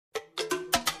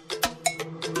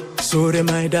Sorry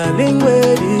my darling,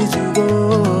 where did you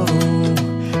go?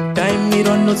 Time me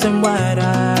don't know some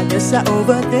water. Yes, I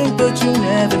overthink, but you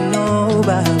never know,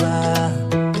 Baba.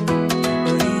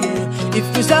 Oh, yeah.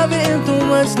 If you stop it too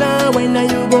much now, when are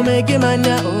you gonna make it man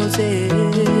now? Say,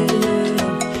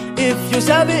 if you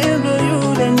stop it into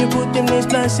you, then you put them these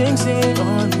blessings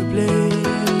on replay.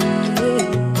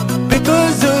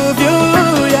 Because of you,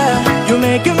 yeah, you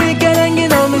make me get angry,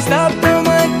 me stop them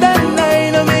at that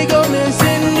night, I make go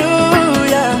missing you,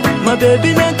 yeah. My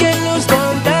baby not can lose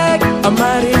contact, I'm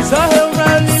married so hell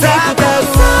round me like a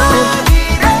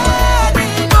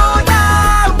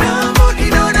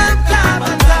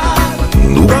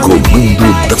No comando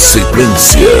da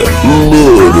sequência,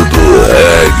 Loro do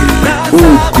Reggae, o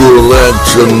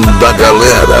collection da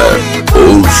galera,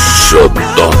 o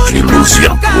xodó de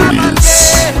LUZIÁPOLIS.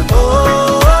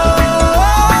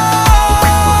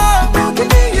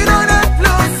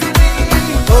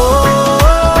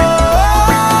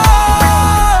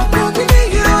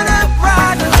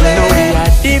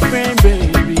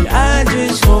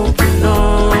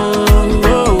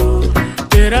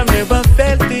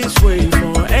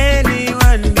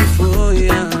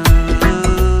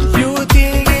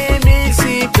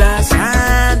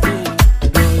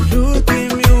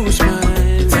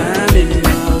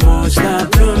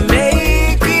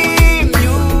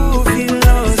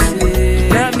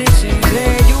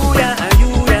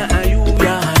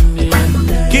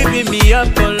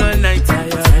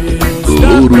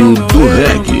 Loro do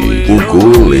Reggae, o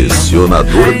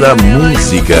colecionador da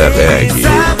música reggae.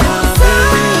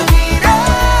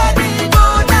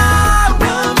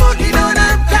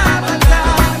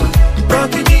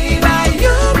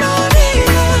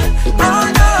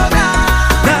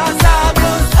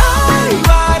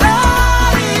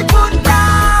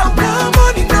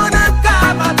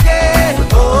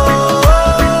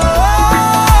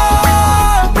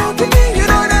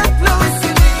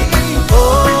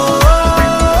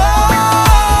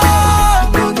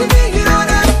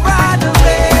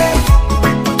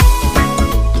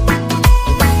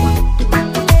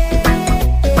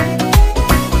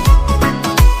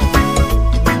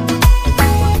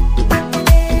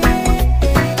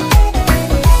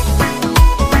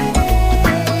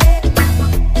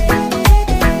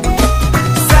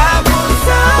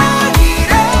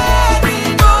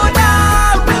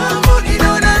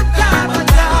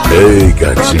 Ei,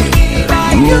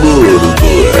 gatinha, Loro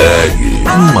do Reggae,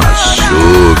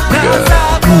 machuca,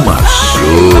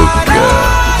 machuca.